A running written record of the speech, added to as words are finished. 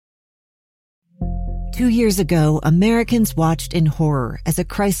2 years ago, Americans watched in horror as a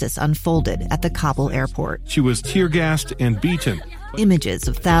crisis unfolded at the Kabul airport. She was tear-gassed and beaten. Images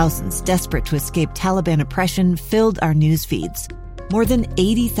of thousands desperate to escape Taliban oppression filled our news feeds. More than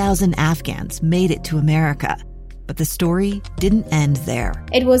 80,000 Afghans made it to America. But the story didn't end there.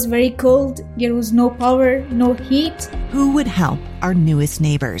 It was very cold. There was no power, no heat. Who would help our newest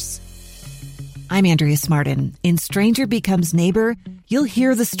neighbors? I'm Andrea Smartin. In Stranger Becomes Neighbor, you'll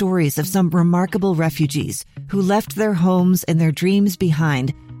hear the stories of some remarkable refugees who left their homes and their dreams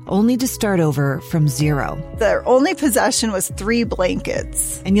behind, only to start over from zero. Their only possession was 3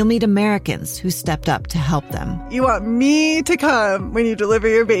 blankets. And you'll meet Americans who stepped up to help them. You want me to come when you deliver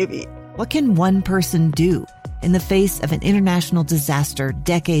your baby. What can one person do in the face of an international disaster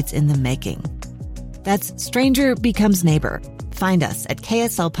decades in the making? That's Stranger Becomes Neighbor. Find us at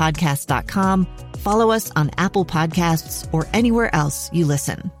kslpodcast.com. Follow us on Apple Podcasts or anywhere else you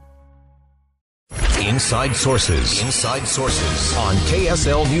listen. Inside Sources. Inside Sources on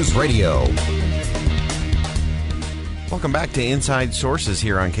KSL News Radio. Welcome back to Inside Sources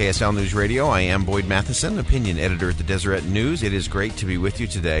here on KSL News Radio. I am Boyd Matheson, opinion editor at the Deseret News. It is great to be with you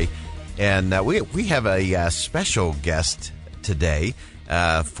today. And we have a special guest today,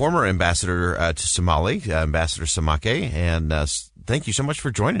 former ambassador to Somali, Ambassador Samake, and thank you so much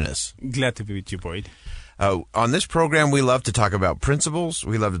for joining us. Glad to be with you, Boyd. On this program, we love to talk about principles,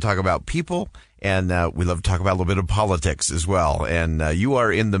 we love to talk about people, and we love to talk about a little bit of politics as well. And you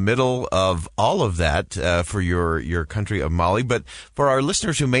are in the middle of all of that for your country of Mali. But for our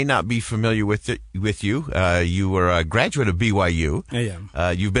listeners who may not be familiar with you, you were a graduate of BYU. I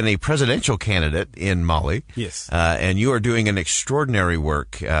am. You've been a presidential candidate in Mali. Yes. And you are doing an extraordinary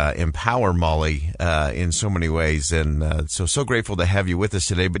work, empower Mali in so many ways. And so grateful to have you with us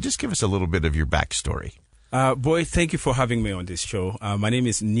today. But just give us a little bit of your backstory. Boyd, thank you for having me on this show. My name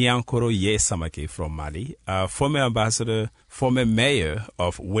is Nyankoro Ye Samake from Mali, former ambassador, former mayor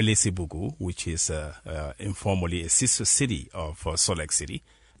of Wele-Sibugu, which is informally a sister city of Salt Lake City.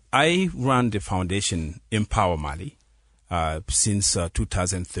 I run the foundation Empower Mali. Since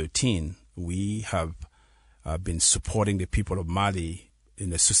 2013, we have been supporting the people of Mali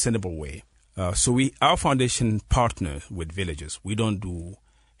in a sustainable way. So our foundation partner with villages. We don't do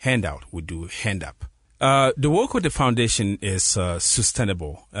handout, we do hand up. The work of the foundation is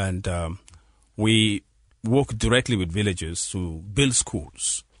sustainable, and we work directly with villages to build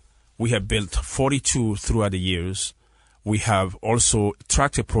schools. We have built 42 throughout the years. We have also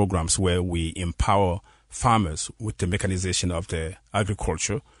tractor programs where we empower farmers with the mechanization of the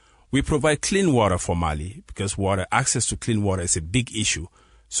agriculture. We provide clean water for Mali because access to clean water is a big issue.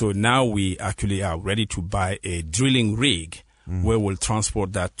 So now we actually are ready to buy a drilling rig where we'll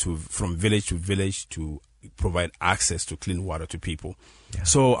transport that from village to village to provide access to clean water to people. Yeah.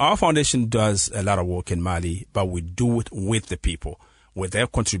 So our foundation does a lot of work in Mali, but we do it with the people, with their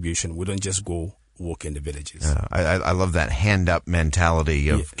contribution. We don't just go work in the villages. I love that hand-up mentality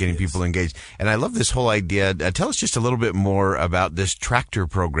of getting people engaged. And I love this whole idea. Tell us just a little bit more about this tractor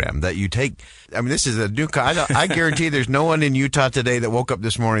program that you take. I mean, this is a new I guarantee there's no one in Utah today that woke up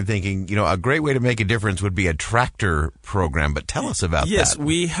this morning thinking, a great way to make a difference would be a tractor program. But tell us about that. Yes,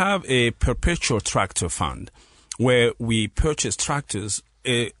 we have a perpetual tractor fund where we purchase tractors.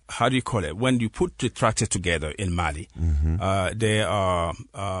 How do you call it? When you put the tractor together in Mali, they are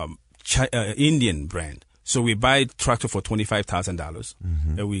Indian brand. So we buy tractor for $25,000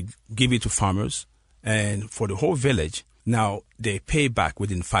 and we give it to farmers, and for the whole village, now they pay back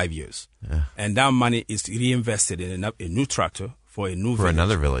within 5 years. Yeah. And that money is reinvested in a new tractor for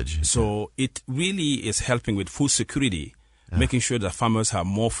another village. So it really is helping with food security, making sure that farmers have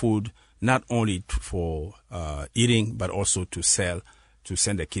more food, not only for eating, but also to sell, to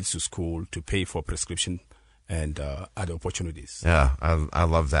send their kids to school, to pay for prescription and other opportunities. Yeah, I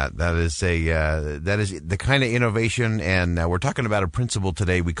love that. That is the kind of innovation, and we're talking about a principle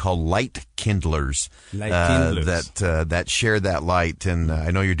today we call light kindlers. That share that light, and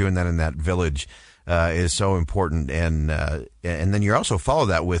I know you're doing that in that village. Is so important, and then you also follow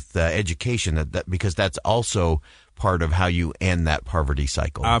that with education, because that's also part of how you end that poverty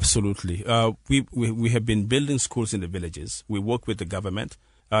cycle. Absolutely. We have been building schools in the villages. We work with the government.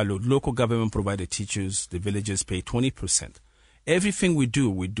 Local government provided teachers. The villages pay 20%. Everything we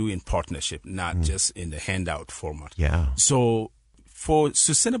do in partnership, not just in the handout format. Yeah. So for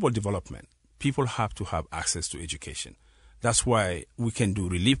sustainable development, people have to have access to education. That's why we can do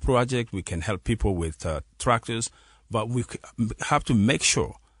relief projects. We can help people with tractors, but we have to make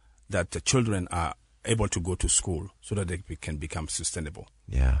sure that the children are able to go to school so that they can become sustainable.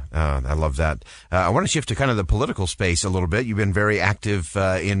 Yeah, I love that. I want to shift to kind of the political space a little bit. You've been very active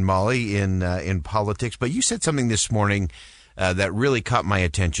in Mali in politics, but you said something this morning that really caught my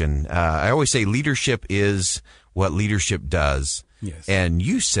attention. I always say leadership is what leadership does. Yes. And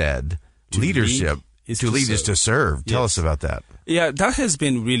you said leadership is to serve. Tell us about that. Yeah, that has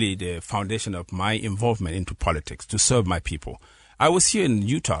been really the foundation of my involvement into politics, to serve my people. I was here in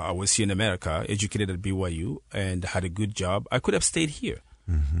Utah. I was here in America, educated at BYU, and had a good job. I could have stayed here.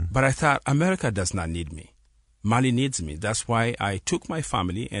 Mm-hmm. But I thought, America does not need me. Mali needs me. That's why I took my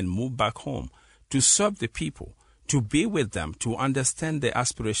family and moved back home to serve the people, to be with them, to understand their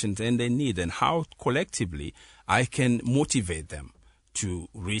aspirations and their needs, and how collectively I can motivate them to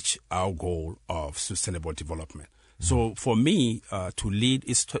reach our goal of sustainable development. Mm-hmm. So for me, to lead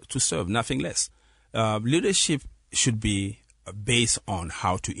is to serve, nothing less. Leadership should be based on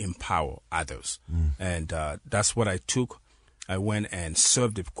how to empower others. And that's what I took. I went and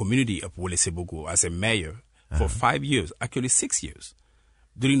served the community of Wole-Sebugu as a mayor for 5 years, actually 6 years.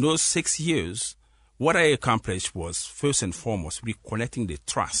 During those 6 years, what I accomplished was, first and foremost, reconnecting the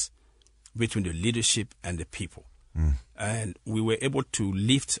trust between the leadership and the people. And we were able to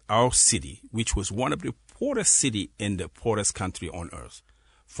lift our city, which was one of the poorest cities in the poorest country on earth,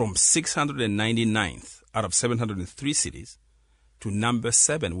 from 699th out of 703 cities to number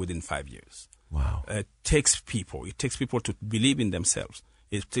 7 within 5 years. Wow. It takes people to believe in themselves.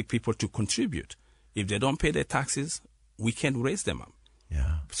 It takes people to contribute. If they don't pay their taxes, we can't raise them up.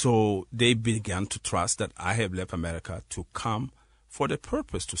 Yeah. So they began to trust that I have left America to come for the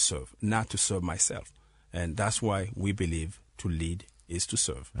purpose to serve, not to serve myself. And that's why we believe to lead is to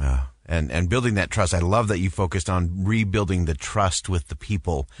serve. And building that trust. I love that you focused on rebuilding the trust with the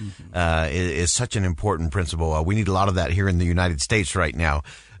people. Is such an important principle. We need a lot of that here in the United States right now,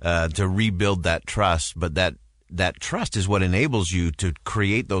 to rebuild that trust. But that trust is what enables you to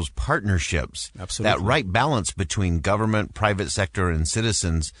create those partnerships. Absolutely. That right balance between government, private sector, and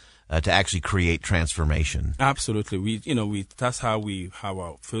citizens to actually create transformation. Absolutely. That's how we have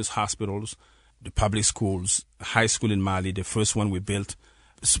our first hospitals, the public schools, high school in Mali, the first one we built,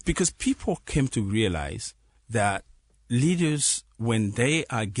 because people came to realize that leaders, when they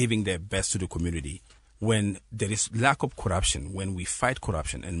are giving their best to the community, when there is lack of corruption, when we fight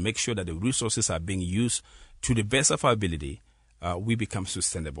corruption and make sure that the resources are being used to the best of our ability, we become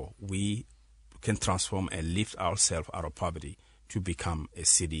sustainable. We can transform and lift ourselves out of poverty to become a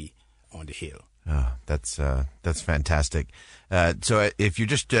city on the hill. That's fantastic. So if you're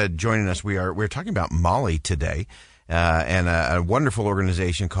just joining us, we're talking about Mali today, and a wonderful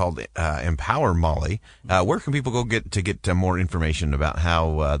organization called Empower Mali. Where can people go get more information about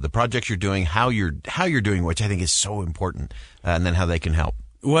how the projects you're doing, how you're doing, which I think is so important, and then how they can help?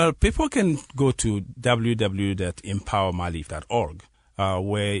 Well, people can go to www.empowermali.org,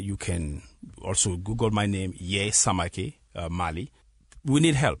 where you can also Google my name, Ye Samake, Mali. We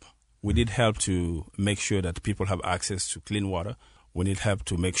need help. We need help to make sure that people have access to clean water. We need help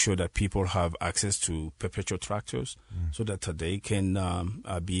to make sure that people have access to perpetual tractors so that they can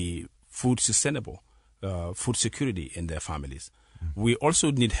be food sustainable, food security in their families. We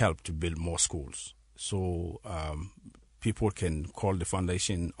also need help to build more schools. So people can call the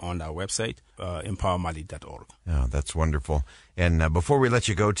foundation on our website, empowermali.org. Oh, that's wonderful. And before we let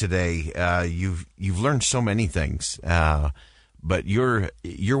you go today, you've learned so many things. But you're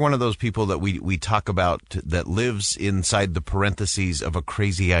one of those people that we talk about that lives inside the parentheses of a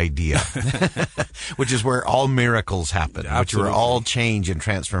crazy idea, which is where all miracles happen, Absolutely. Which is where all change and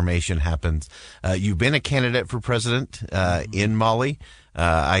transformation happens. You've been a candidate for president in Mali.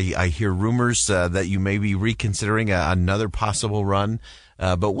 I hear rumors that you may be reconsidering another possible run.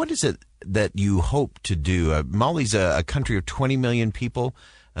 But what is it that you hope to do? Mali's a country of 20 million people.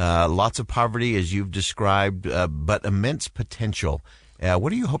 Lots of poverty, as you've described, but immense potential. What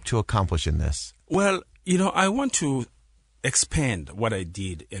do you hope to accomplish in this? Well, I want to expand what I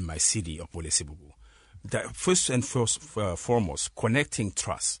did in my city of Wole-Sebugu. First and foremost, connecting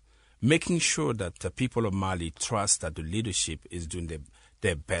trust, making sure that the people of Mali trust that the leadership is doing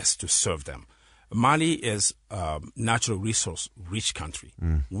their best to serve them. Mali is a natural resource-rich country.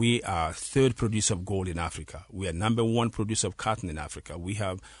 We are third producer of gold in Africa. We are number one producer of cotton in Africa. We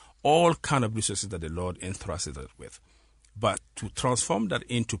have all kind of resources that the Lord entrusted us with. But to transform that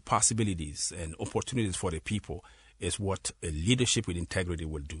into possibilities and opportunities for the people is what a leadership with integrity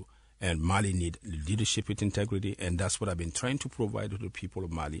will do. And Mali need leadership with integrity, and that's what I've been trying to provide to the people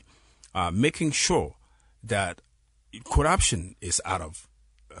of Mali, making sure that corruption is out of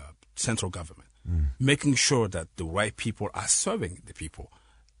central government. Making sure that the right people are serving the people.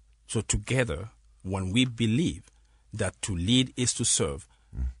 So together when we believe that to lead is to serve,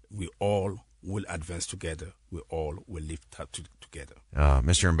 we all will advance together. We all will live together.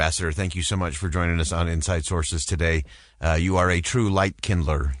 Mr. Ambassador, thank you so much for joining us on Inside Sources today. You are a true light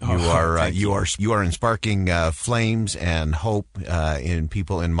kindler. You are sparking flames and hope in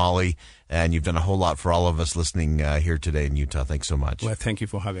people in Mali, and you've done a whole lot for all of us listening here today in Utah. Thanks so much. Well, thank you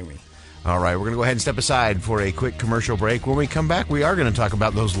for having me. All right, we're going to go ahead and step aside for a quick commercial break. When we come back, we are going to talk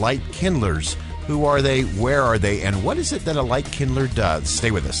about those light kindlers. Who are they? Where are they? And what is it that a light kindler does?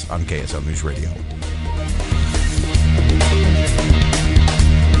 Stay with us on KSL News Radio.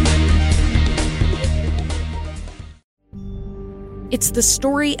 It's the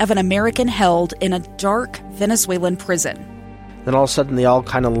story of an American held in a dark Venezuelan prison. Then all of a sudden they all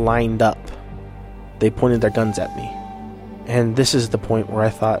kind of lined up. They pointed their guns at me. And this is the point where I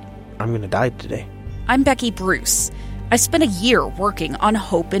thought, I'm going to die today. I'm Becky Bruce. I spent a year working on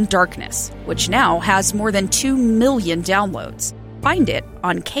Hope in Darkness, which now has more than 2 million downloads. Find it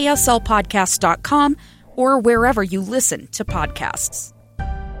on kslpodcast.com or wherever you listen to podcasts.